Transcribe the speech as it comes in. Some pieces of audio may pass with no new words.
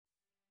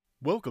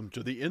Welcome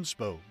to the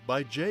Inspo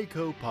by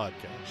JCO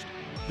podcast.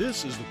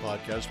 This is the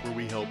podcast where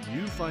we help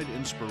you find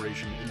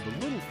inspiration in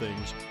the little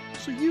things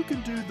so you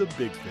can do the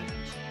big things.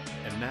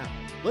 And now,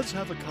 let's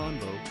have a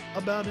convo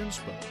about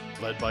Inspo,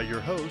 led by your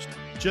host,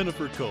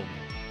 Jennifer Coleman.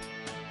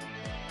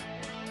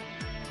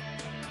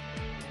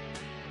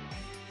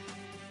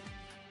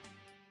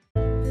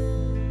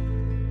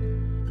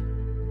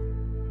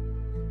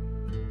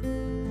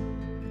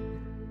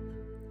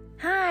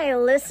 Hi,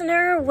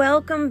 listener.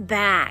 Welcome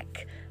back.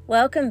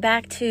 Welcome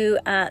back to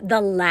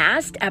the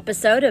last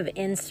episode of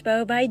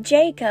Inspo by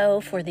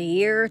JCO for the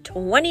year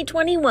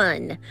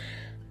 2021.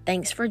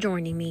 Thanks for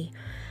joining me.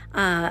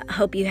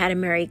 Hope you had a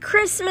Merry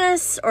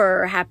Christmas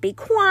or Happy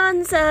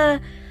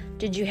Kwanzaa.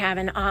 Did you have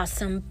an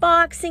awesome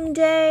Boxing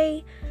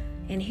Day?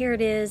 And here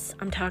it is.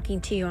 I'm talking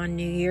to you on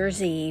New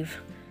Year's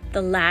Eve,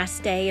 the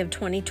last day of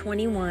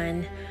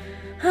 2021.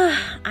 I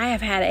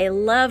have had a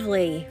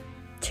lovely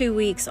 2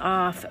 weeks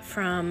off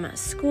from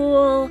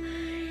school.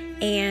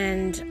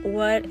 And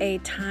what a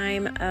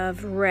time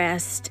of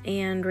rest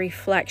and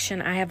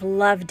reflection. I have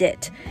loved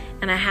it.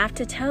 And I have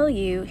to tell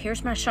you,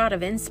 here's my shot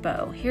of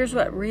inspo. Here's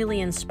what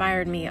really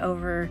inspired me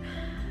over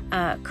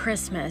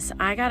Christmas.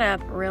 I got up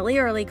really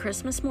early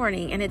Christmas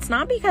morning, and it's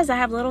not because I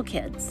have little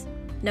kids.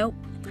 Nope.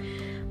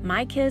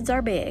 My kids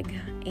are big,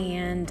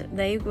 and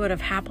they would have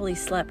happily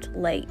slept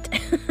late.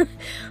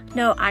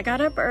 No, I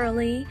got up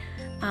early,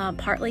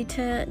 partly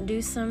to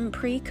do some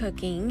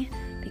pre-cooking,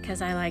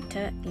 because I like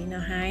to, you know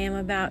how I am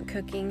about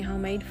cooking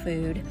homemade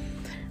food.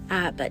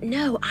 But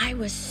no, I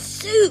was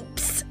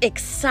soups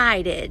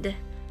excited,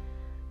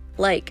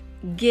 like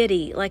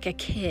giddy, like a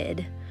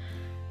kid,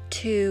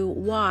 to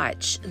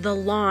watch the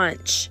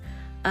launch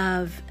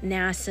of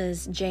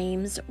NASA's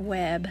James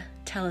Webb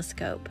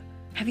Telescope.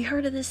 Have you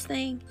heard of this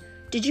thing?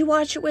 Did you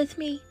watch it with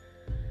me?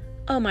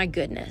 Oh my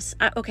goodness.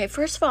 Okay,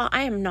 first of all,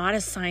 I am not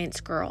a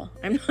science girl.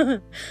 I'm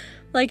not...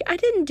 I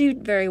didn't do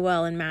very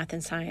well in math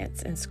and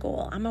science in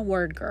school. I'm a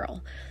word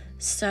girl.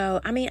 So,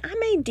 I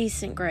made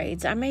decent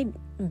grades. I made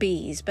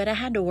B's, but I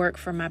had to work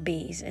for my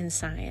B's in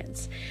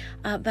science.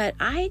 But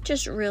I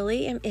just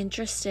really am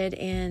interested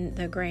in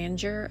the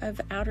grandeur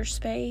of outer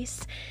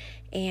space.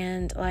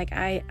 And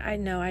I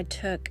know I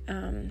took,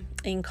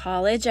 in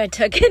college, I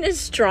took an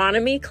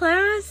astronomy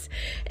class,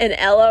 and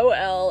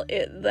LOL,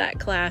 that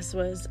class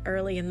was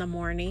early in the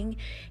morning,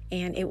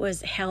 and it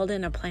was held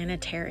in a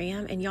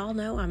planetarium. And y'all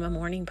know I'm a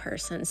morning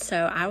person,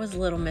 so I was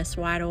little Miss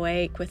Wide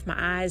Awake with my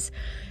eyes,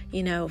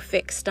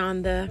 fixed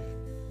on the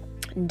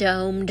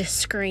domed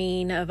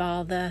screen of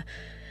all the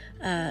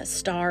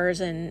stars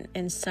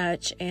and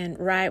such. And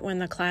right when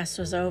the class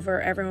was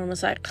over, everyone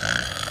was like,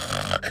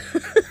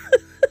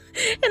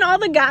 and all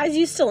the guys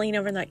used to lean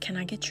over and like, can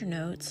I get your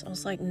notes? I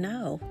was like,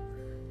 no,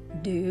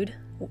 dude,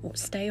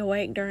 stay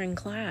awake during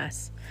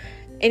class.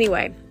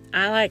 Anyway,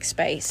 I like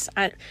space.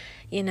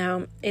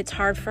 It's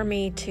hard for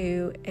me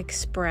to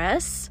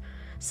express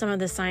some of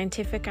the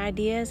scientific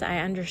ideas. I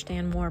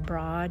understand more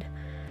broad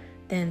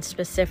than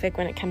specific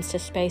when it comes to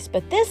space.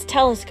 But this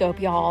telescope,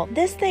 y'all,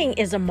 this thing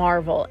is a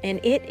marvel, and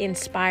it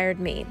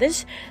inspired me.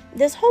 This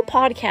whole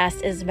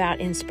podcast is about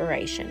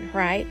inspiration,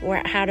 right?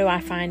 How do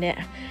I find it?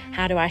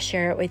 How do I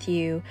share it with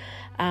you?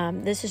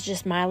 This is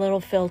just my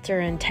little filter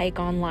and take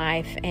on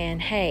life.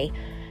 And hey,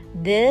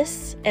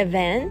 this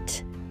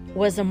event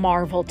was a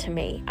marvel to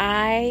me.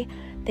 I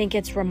think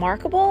it's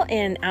remarkable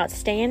and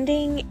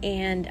outstanding,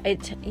 and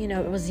it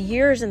was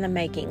years in the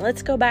making.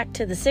 Let's go back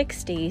to the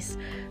 60s.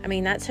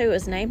 That's who it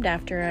was named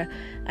after,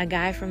 a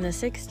guy from the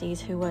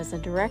 60s who was a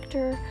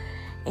director,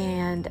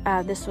 and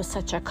this was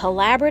such a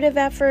collaborative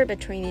effort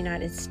between the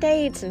United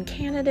States and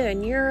Canada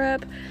and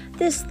Europe.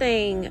 This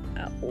thing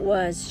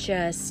was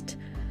just,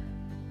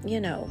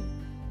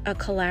 a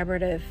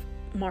collaborative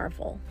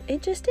marvel.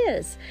 It just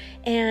is.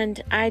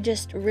 And I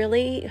just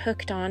really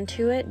hooked on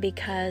to it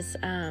because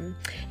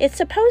it's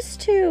supposed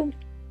to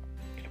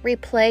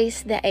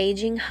replace the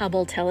aging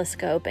Hubble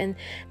telescope, and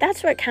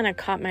that's what kind of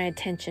caught my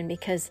attention,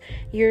 because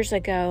years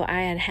ago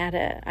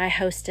I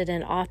hosted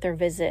an author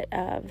visit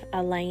of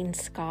Elaine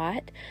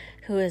Scott,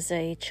 who is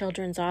a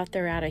children's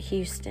author out of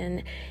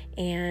Houston,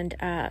 and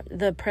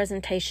the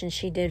presentation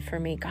she did for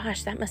me,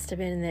 gosh, that must have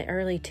been in the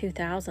early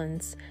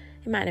 2000s.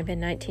 It might have been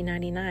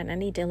 1999. I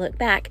need to look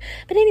back.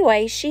 But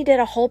anyway, she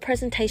did a whole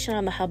presentation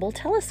on the Hubble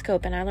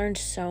telescope, and I learned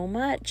so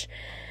much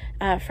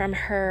from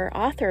her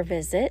author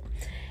visit.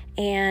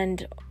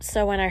 And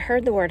so when I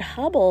heard the word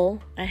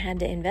Hubble, I had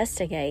to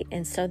investigate.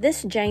 And so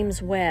this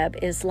James Webb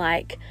is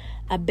like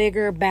a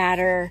bigger,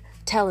 badder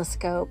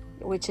telescope,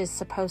 which is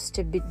supposed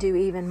to do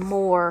even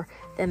more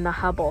than the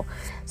Hubble.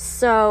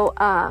 So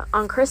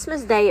on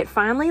Christmas Day, it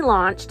finally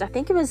launched. I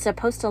think it was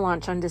supposed to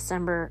launch on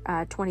December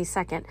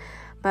 22nd.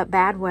 But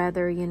bad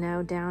weather,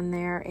 down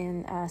there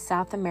in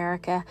South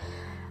America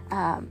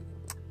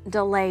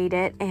delayed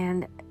it.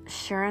 And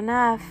sure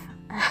enough,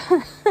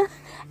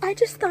 I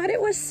just thought it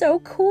was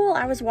so cool.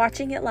 I was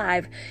watching it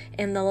live,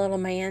 and the little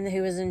man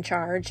who was in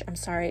charge, I'm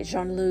sorry,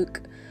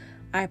 Jean-Luc,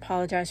 I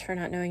apologize for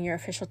not knowing your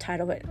official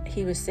title, but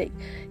he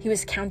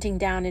was counting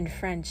down in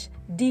French.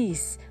 10,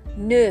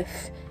 9,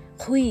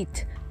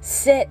 complete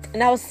sit.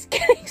 And I was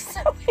getting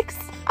so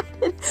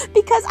excited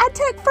because I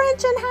took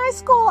French in high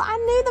school. I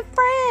knew the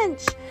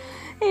French.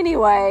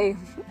 Anyway,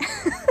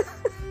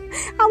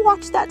 I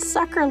watched that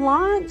sucker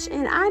launch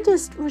and I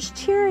just was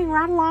cheering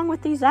right along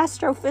with these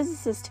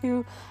astrophysicists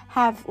who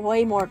have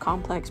way more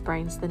complex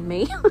brains than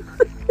me.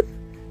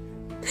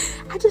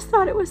 I just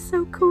thought it was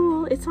so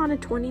cool. It's on a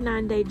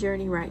 29-day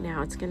journey right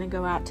now. It's going to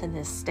go out to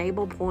this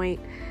stable point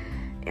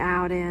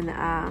out in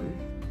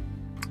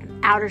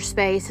outer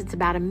space. It's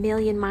about 1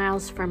 million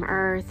miles from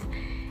Earth,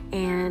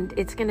 and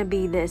it's going to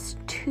be this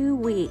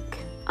 2-week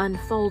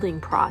unfolding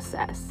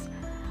process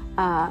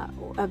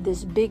of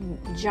this big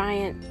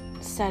giant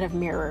set of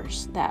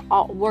mirrors that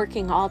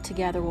working all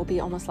together will be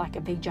almost like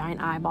a big giant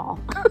eyeball.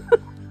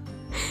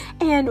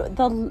 And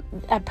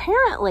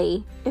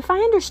apparently, if I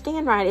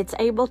understand right, it's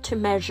able to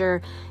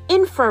measure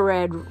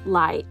infrared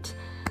light,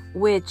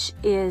 which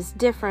is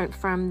different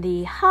from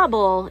the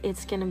Hubble.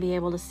 It's going to be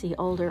able to see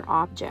older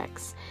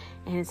objects,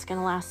 and it's going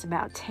to last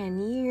about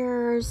 10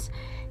 years.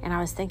 And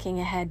I was thinking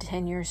ahead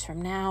 10 years from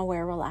now,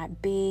 where will I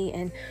be?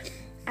 And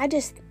I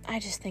just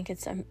think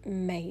it's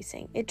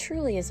amazing. It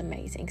truly is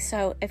amazing.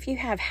 So if you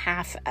have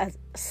half a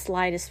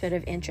slightest bit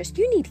of interest,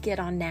 you need to get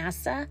on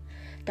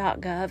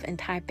nasa.gov and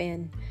type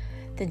in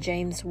the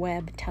James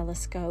Webb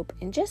Telescope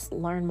and just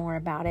learn more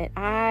about it.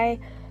 I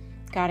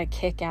got a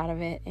kick out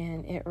of it,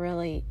 and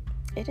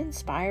it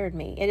inspired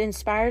me. It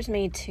inspires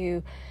me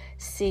to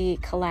see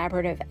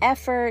collaborative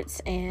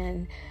efforts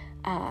and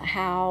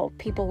how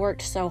people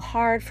worked so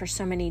hard for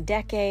so many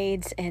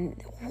decades,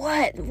 and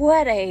what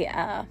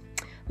a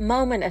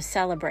moment of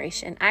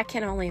celebration. I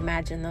can only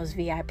imagine those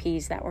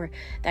VIPs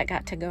that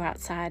got to go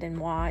outside and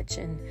watch,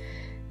 and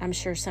I'm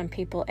sure some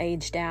people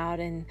aged out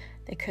and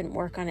they couldn't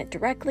work on it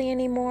directly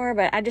anymore,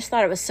 but I just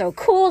thought it was so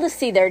cool to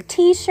see their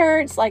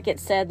t-shirts, like it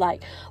said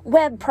like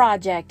Web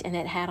Project, and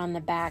it had on the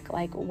back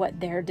like what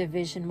their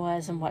division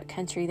was and what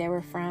country they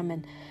were from,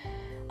 and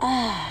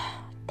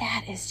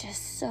that is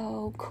just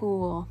so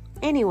cool.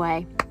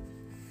 Anyway,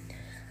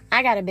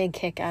 I got a big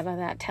kick out of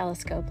that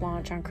telescope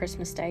launch on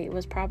Christmas Day. It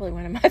was probably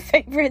one of my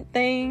favorite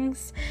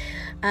things.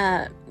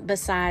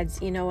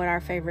 Besides, you know what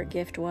our favorite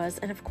gift was?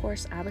 And of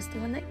course, I was the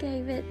one that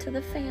gave it to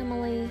the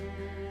family.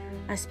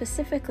 I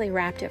specifically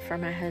wrapped it for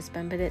my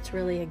husband, but it's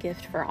really a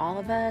gift for all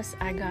of us.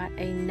 I got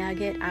a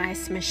nugget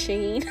ice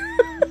machine.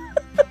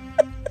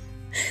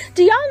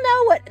 Do y'all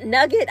know what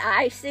nugget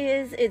ice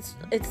is?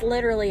 It's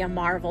literally a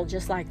marvel,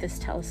 just like this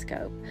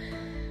telescope.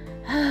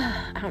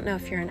 I don't know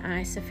if you're an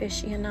ice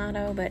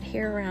aficionado, but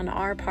here around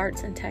our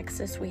parts in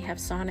Texas, we have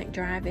Sonic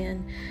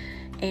Drive-In,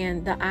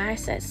 and the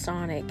ice at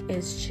Sonic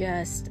is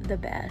just the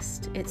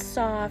best. It's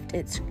soft,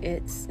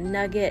 it's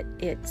nugget,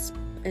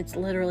 it's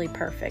literally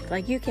perfect.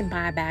 Like, you can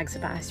buy bags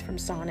of ice from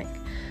Sonic.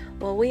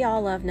 Well, we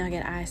all love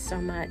nugget ice so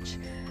much.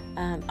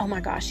 Oh my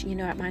gosh, you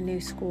know, at my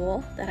new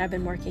school that I've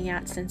been working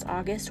at since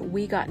August,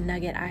 we got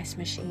nugget ice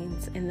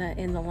machines in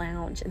the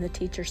lounge, in the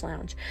teacher's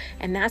lounge.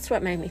 And that's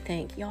what made me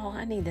think, y'all,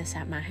 I need this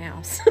at my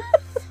house.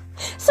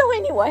 So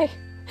anyway,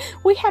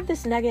 we have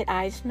this nugget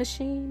ice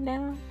machine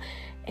now.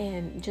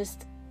 And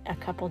just a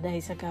couple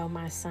days ago,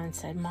 my son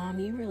said, Mom,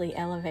 you really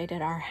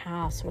elevated our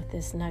house with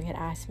this nugget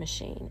ice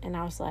machine. And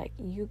I was like,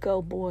 you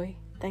go, boy.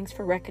 Thanks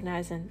for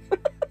recognizing.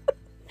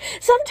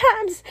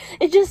 Sometimes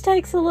it just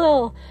takes a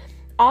little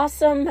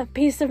awesome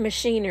piece of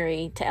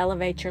machinery to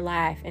elevate your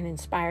life and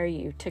inspire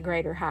you to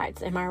greater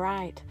heights. Am I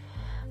right?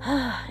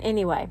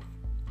 Anyway,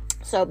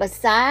 so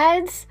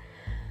besides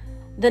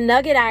the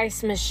nugget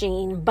ice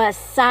machine,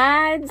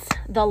 besides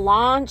the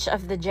launch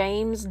of the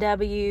James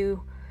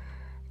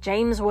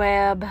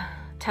Webb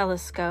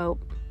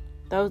Telescope,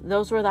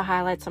 those were the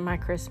highlights of my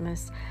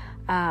Christmas.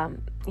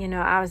 You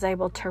know, I was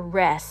able to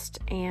rest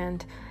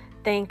and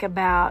think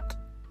about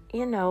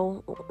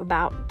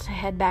to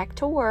head back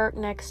to work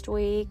next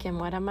week and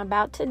what I'm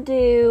about to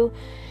do.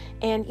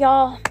 And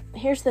y'all,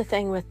 here's the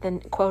thing with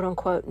the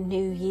quote-unquote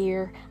new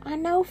year. I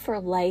know for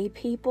lay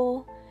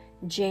people,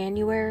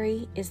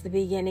 January is the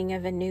beginning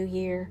of a new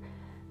year,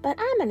 but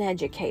I'm an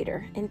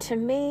educator, and to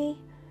me,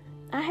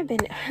 I have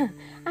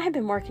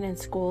been working in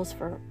schools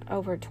for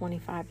over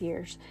 25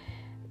 years.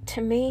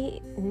 To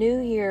me,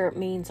 new year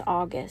means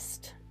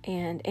August,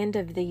 and end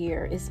of the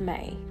year is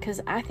May,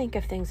 because I think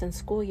of things in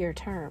school year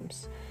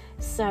terms.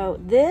 So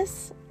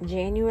this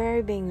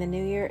January being the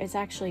new year is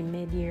actually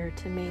mid-year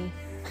to me.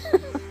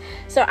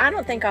 So I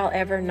don't think I'll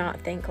ever not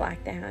think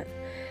like that.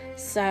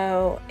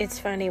 So it's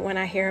funny when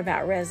I hear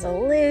about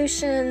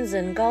resolutions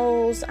and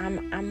goals,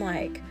 I'm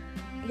like,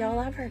 y'all,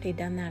 I've already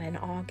done that in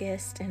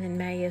August, and in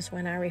May is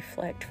when I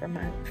reflect for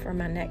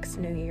my next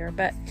new year.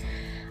 But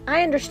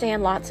I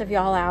understand lots of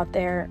y'all out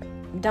there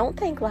don't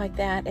think like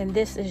that, and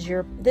this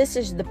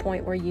is the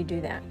point where you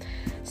do that.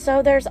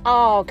 So there's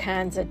all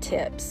kinds of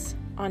tips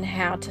on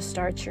how to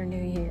start your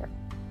new year.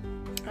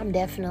 I'm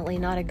definitely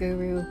not a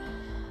guru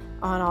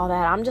on all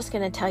that. I'm just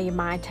going to tell you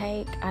my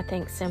take. I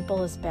think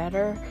simple is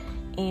better,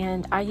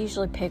 and I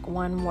usually pick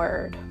one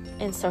word.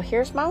 And so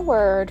here's my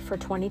word for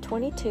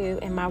 2022,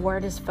 and my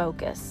word is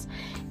focus.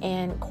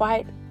 And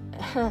quite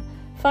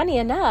funny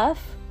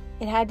enough,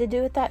 it had to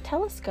do with that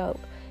telescope.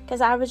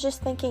 Because I was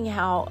just thinking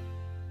how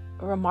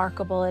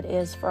remarkable it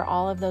is for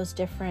all of those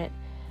different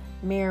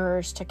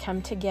mirrors to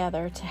come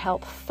together to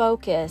help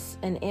focus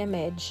an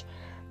image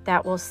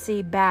that will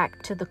see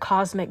back to the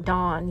cosmic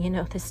dawn,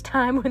 this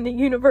time when the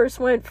universe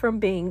went from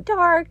being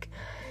dark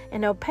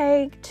and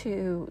opaque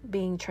to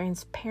being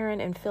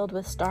transparent and filled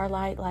with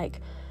starlight. Like,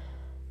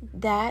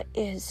 that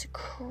is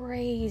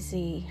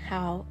crazy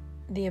how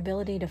the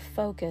ability to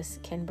focus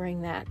can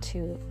bring that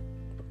to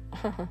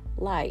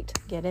light.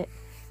 Get it?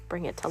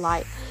 Bring it to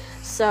light.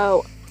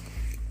 So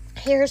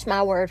here's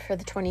my word for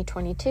the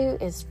 2022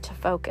 is to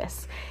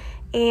focus.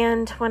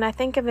 And when I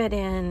think of it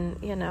in,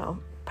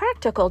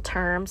 practical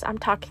terms, I'm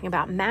talking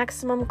about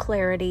maximum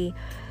clarity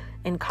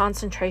and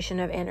concentration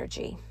of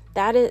energy.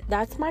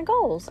 That's my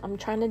goals. I'm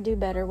trying to do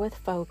better with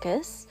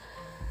focus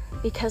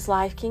because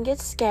life can get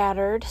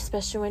scattered,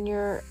 especially when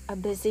you're a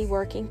busy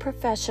working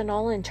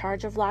professional in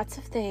charge of lots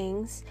of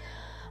things.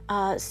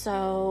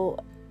 So,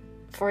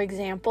 for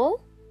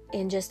example,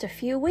 in just a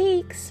few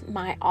weeks,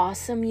 my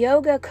awesome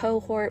yoga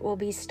cohort will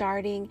be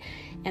starting,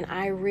 and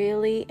I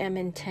really am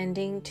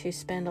intending to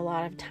spend a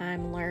lot of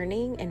time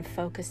learning and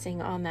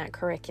focusing on that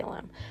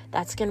curriculum.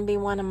 That's going to be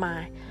one of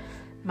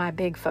my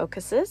big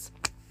focuses.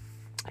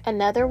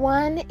 Another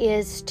one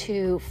is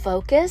to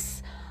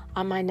focus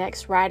on my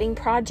next writing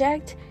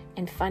project,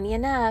 and funny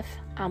enough,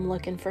 I'm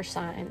looking for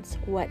signs.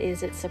 What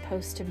is it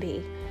supposed to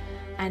be?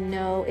 I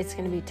know it's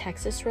going to be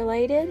Texas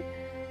related,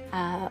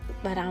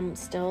 but I'm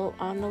still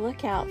on the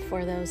lookout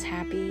for those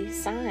happy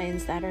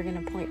signs that are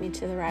going to point me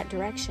to the right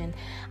direction.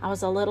 I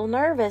was a little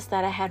nervous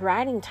that I had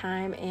writing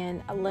time,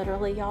 and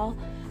literally, y'all,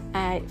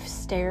 I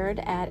stared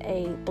at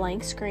a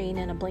blank screen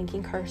and a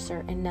blinking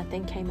cursor, and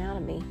nothing came out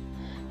of me.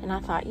 And I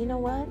thought, you know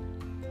what?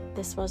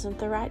 This wasn't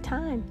the right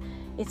time.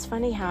 It's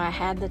funny how I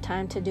had the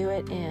time to do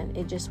it, and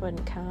it just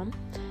wouldn't come.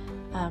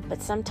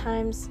 But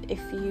sometimes if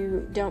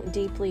you don't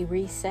deeply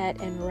reset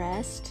and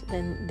rest,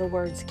 then the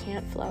words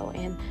can't flow.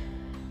 And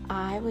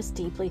I was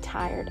deeply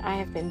tired. I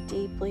have been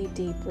deeply,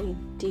 deeply,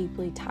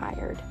 deeply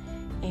tired.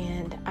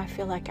 And I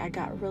feel like I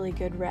got really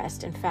good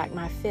rest. In fact,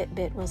 my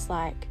Fitbit was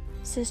like,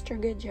 "Sister,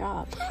 good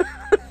job."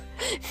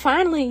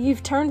 Finally,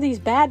 you've turned these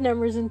bad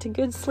numbers into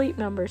good sleep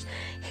numbers.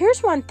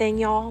 Here's one thing,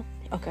 y'all.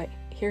 Okay,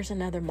 here's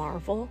another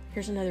marvel.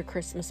 Here's another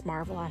Christmas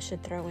marvel I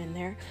should throw in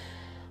there.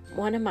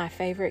 One of my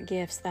favorite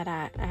gifts that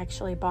I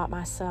actually bought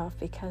myself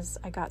because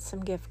I got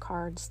some gift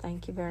cards.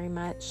 Thank you very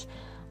much.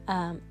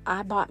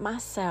 I bought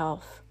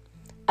myself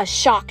a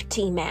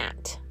Shakti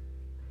Mat.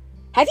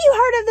 Have you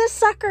heard of this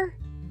sucker?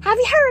 Have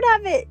you heard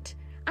of it?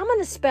 I'm going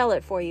to spell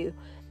it for you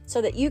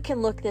so that you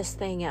can look this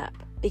thing up.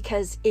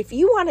 Because if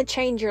you want to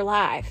change your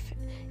life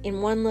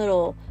in one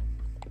little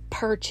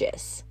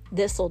purchase,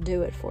 this will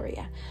do it for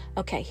you.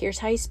 Okay, here's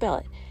how you spell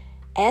it.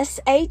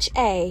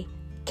 Shakti.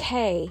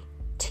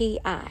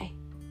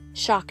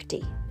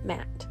 Shakti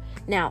Mat.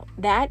 Now,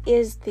 that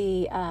is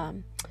the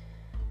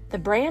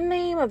brand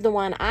name of the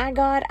one I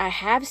got. I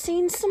have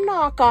seen some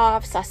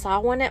knockoffs. I saw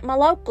one at my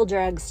local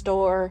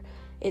drugstore.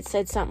 It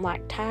said something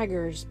like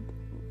Tiger's,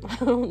 I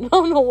don't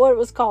know what it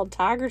was called,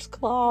 Tiger's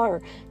Claw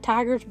or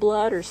Tiger's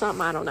Blood or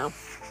something, I don't know.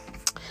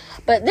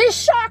 But this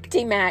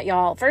Shakti Mat,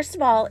 y'all, first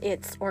of all,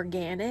 it's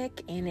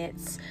organic and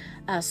it's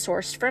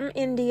sourced from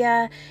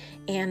India.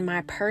 And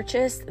my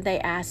purchase, they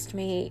asked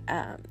me,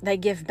 they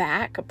give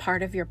back a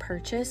part of your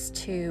purchase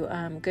to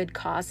good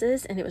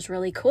causes. And it was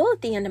really cool.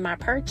 At the end of my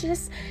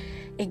purchase,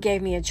 it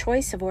gave me a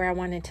choice of where I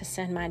wanted to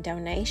send my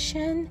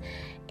donation.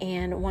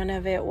 And one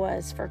of it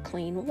was for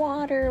clean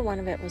water. One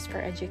of it was for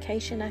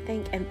education, I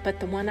think.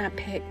 But the one I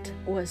picked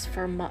was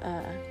for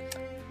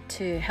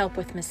to help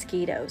with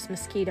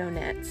mosquito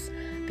nets.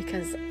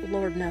 Because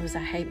Lord knows I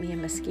hate me a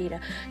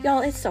mosquito.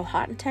 Y'all, it's so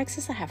hot in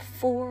Texas. I have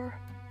 4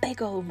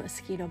 big old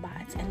mosquito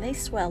bites, and they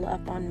swell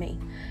up on me.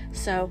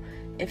 So,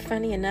 if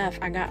funny enough,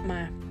 I got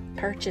my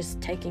purchase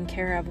taken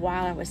care of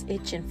while I was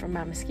itching for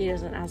my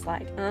mosquitoes, and I was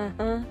like,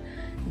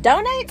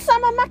 donate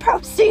some of my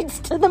proceeds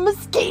to the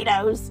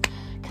mosquitoes,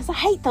 because I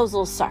hate those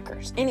little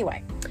suckers.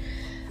 Anyway,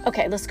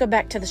 okay, let's go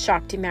back to the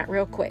Shakti Mat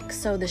real quick.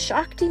 So the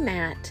Shakti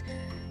Mat,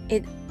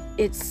 it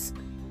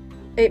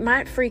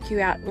might freak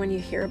you out when you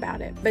hear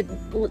about it, but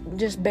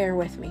just bear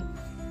with me.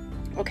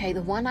 Okay,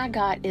 the one I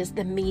got is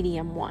the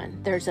medium one.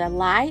 There's a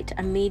light,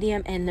 a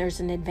medium, and there's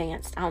an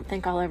advanced. I don't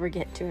think I'll ever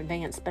get to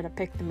advanced, but I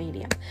picked the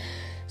medium.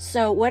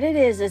 So what it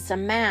is, it's a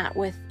mat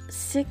with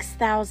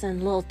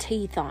 6,000 little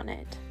teeth on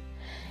it.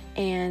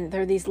 And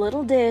they're these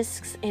little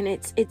discs, and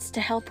it's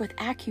to help with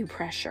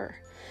acupressure.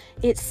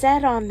 It's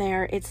said on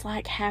there, it's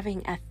like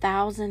having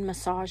 1,000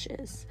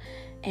 massages.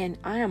 And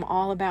I am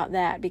all about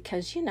that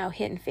because,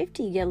 hitting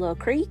 50, you get a little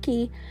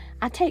creaky.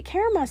 I take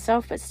care of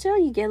myself, but still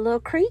you get a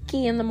little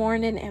creaky in the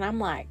morning. And I'm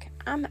like,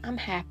 I'm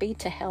happy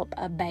to help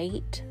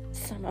abate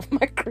some of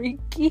my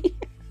creaky.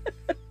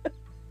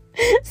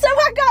 So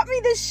I got me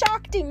this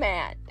Shakti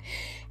Mat.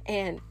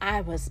 And I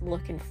was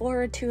looking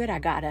forward to it. I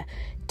got a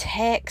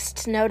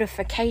text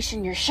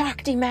notification, your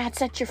Shakti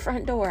Mat's at your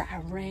front door. I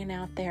ran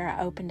out there,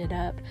 I opened it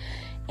up,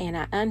 and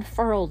I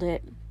unfurled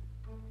it.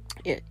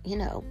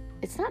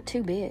 it's not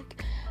too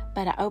big,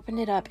 but I opened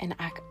it up and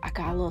I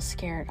got a little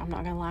scared. I'm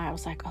not going to lie. I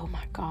was like, oh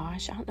my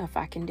gosh, I don't know if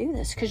I can do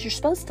this, because you're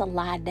supposed to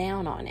lie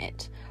down on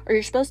it, or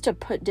you're supposed to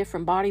put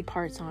different body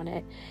parts on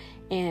it.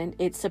 And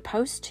it's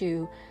supposed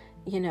to,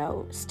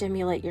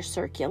 stimulate your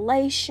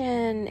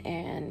circulation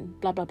and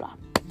blah, blah, blah.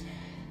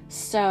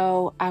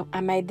 So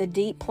I made the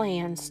deep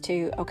plans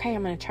to, okay,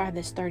 I'm going to try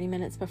this 30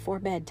 minutes before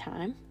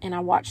bedtime. And I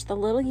watched the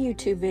little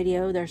YouTube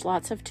video. There's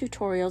lots of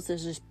tutorials.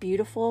 There's this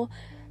beautiful,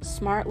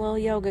 smart little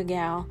yoga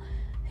gal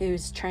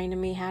who's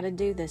training me how to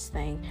do this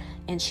thing.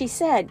 And she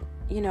said,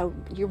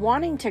 you're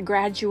wanting to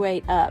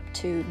graduate up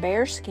to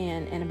bare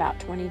skin in about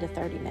 20 to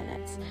 30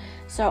 minutes.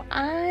 So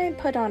I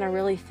put on a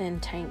really thin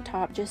tank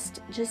top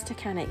just to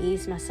kind of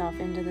ease myself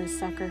into this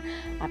sucker.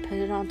 I put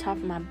it on top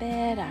of my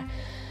bed. I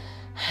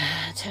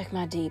took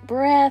my deep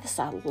breaths.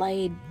 I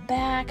laid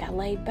back,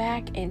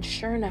 and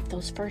sure enough,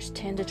 those first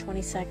 10 to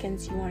 20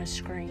 seconds, you want to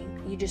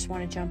scream. You just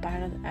want to jump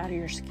out of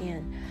your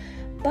skin.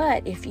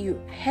 But if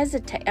you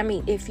hesitate,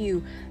 if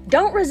you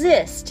don't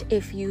resist,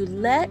 if you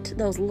let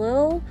those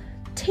little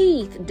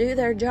teeth do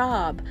their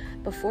job,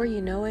 before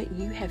you know it,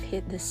 you have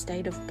hit this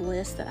state of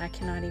bliss that I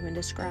cannot even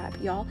describe.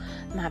 Y'all,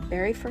 my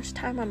very first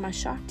time on my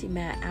Shakti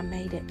Mat, I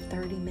made it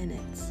 30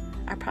 minutes.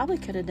 I probably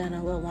could have done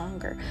a little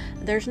longer.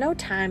 There's no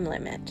time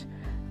limit.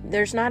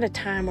 There's not a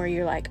time where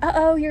you're like,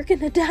 you're going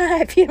to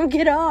die if you don't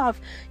get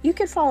off. You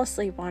could fall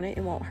asleep on it.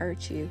 It won't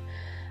hurt you.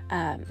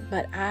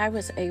 But I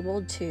was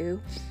able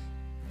to,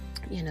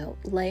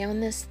 lay on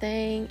this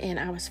thing, and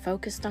I was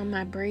focused on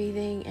my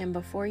breathing. And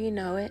before you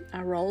know it,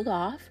 I rolled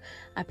off.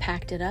 I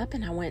packed it up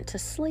and I went to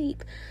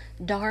sleep.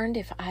 Darned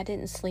if I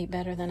didn't sleep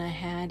better than I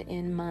had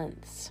in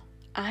months.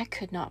 I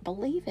could not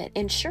believe it.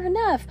 And sure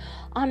enough,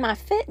 on my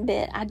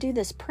Fitbit, I do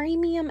this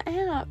premium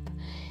app,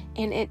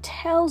 and it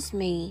tells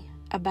me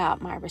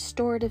about my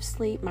restorative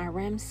sleep, my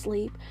REM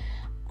sleep.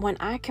 When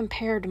I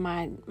compared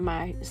my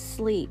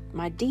sleep,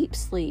 my deep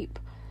sleep,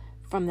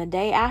 from the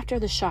day after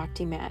the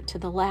Shakti Mat to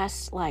the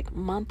last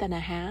month and a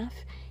half,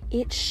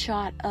 it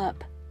shot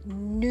up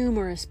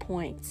numerous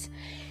points.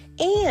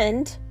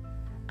 And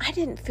I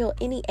didn't feel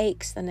any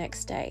aches the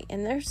next day.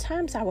 And there's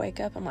times I wake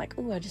up, I'm like,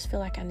 I just feel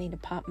like I need to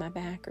pop my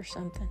back or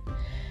something.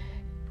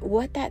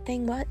 What that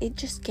thing was, it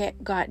just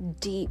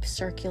got deep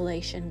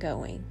circulation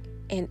going.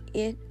 And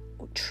it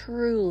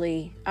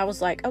truly, I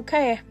was like,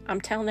 okay,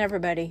 I'm telling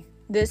everybody,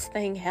 this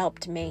thing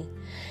helped me.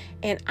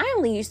 And I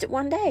only used it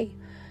one day.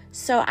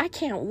 So I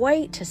can't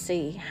wait to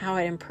see how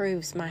it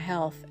improves my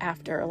health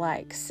after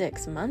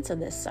 6 months of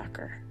this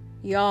sucker.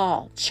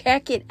 Y'all,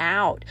 check it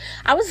out.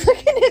 I was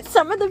looking at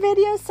some of the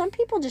videos. Some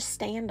people just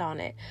stand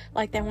on it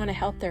like they want to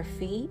help their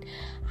feet.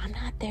 I'm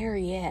not there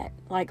yet.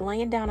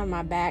 Laying down on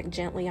my back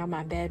gently on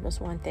my bed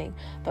was one thing,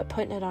 but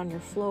putting it on your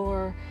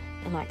floor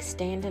and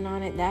standing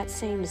on it, that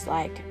seems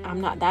like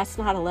that's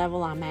not a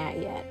level I'm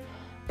at yet.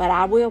 But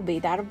I will be.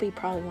 That'll be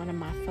probably one of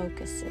my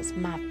focuses.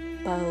 My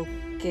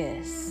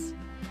focus.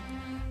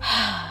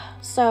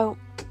 So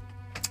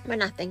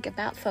when I think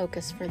about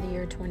focus for the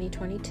year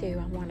 2022,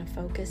 I want to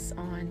focus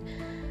on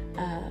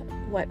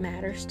what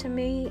matters to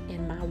me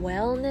in my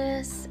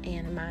wellness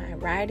and my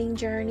writing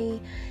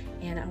journey.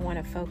 And I want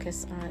to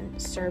focus on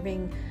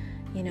serving,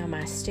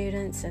 my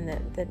students and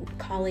the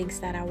colleagues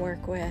that I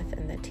work with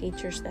and the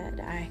teachers that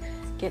I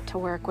get to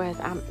work with.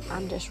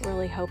 I'm just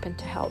really hoping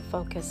to help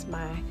focus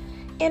my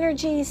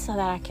energy so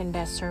that I can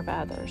best serve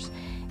others.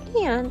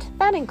 And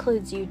that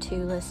includes you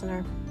too,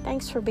 listener.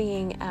 Thanks for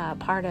being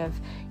part of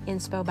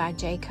Inspo by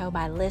Jayco,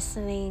 by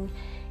listening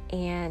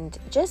and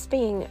just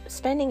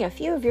spending a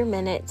few of your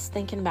minutes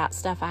thinking about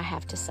stuff I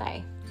have to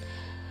say.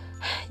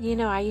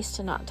 I used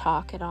to not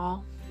talk at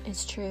all.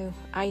 It's true.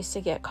 I used to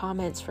get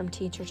comments from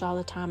teachers all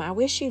the time. I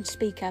wish you'd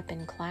speak up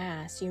in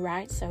class. You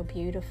write so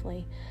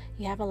beautifully.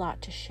 You have a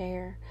lot to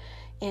share.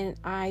 And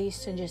I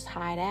used to just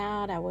hide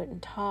out. I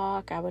wouldn't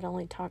talk. I would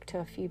only talk to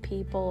a few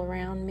people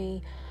around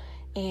me.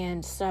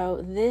 And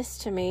so this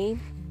to me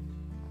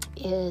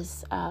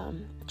is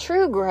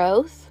true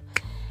growth,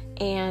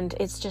 and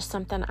it's just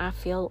something I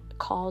feel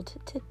called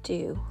to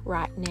do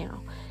right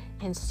now.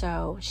 And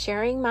so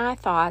sharing my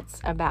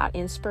thoughts about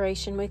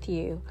inspiration with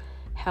you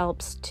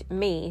helps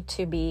me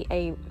to be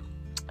a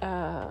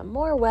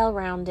more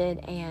well-rounded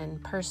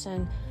and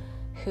person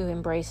who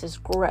embraces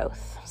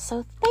growth.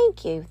 So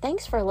thank you.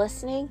 Thanks for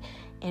listening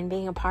and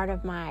being a part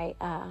of my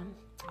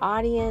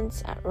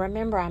audience.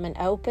 Remember, I'm an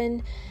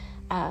open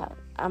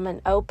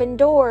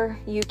door.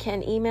 You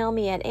can email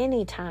me at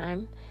any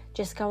time.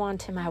 Just go on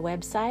to my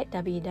website,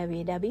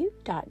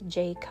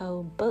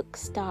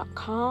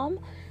 www.jaycobooks.com.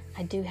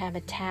 I do have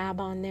a tab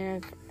on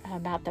there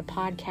about the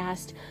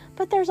podcast,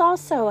 but there's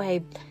also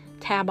a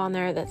tab on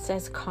there that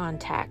says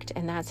contact,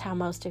 and that's how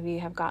most of you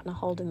have gotten a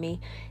hold of me.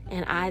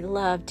 And I'd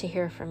love to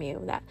hear from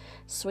you. That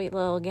sweet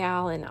little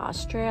gal in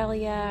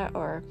Australia,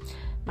 or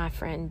my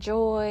friend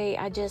Joy.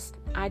 I just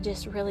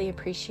really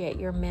appreciate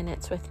your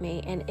minutes with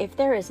me. And if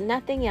there is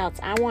nothing else,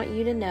 I want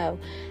you to know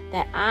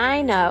that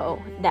I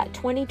know that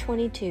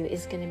 2022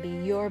 is going to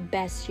be your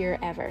best year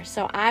ever.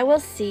 So I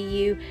will see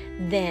you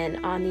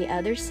then on the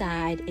other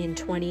side in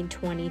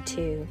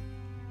 2022.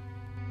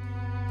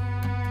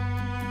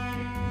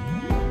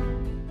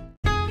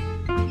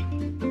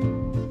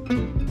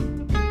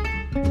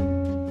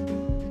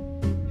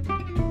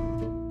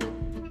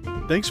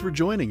 Thanks for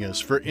joining us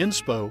for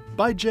Inspo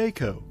by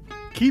Jayco.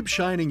 Keep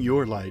shining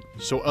your light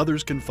so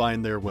others can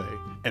find their way,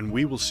 and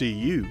we will see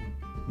you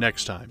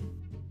next time.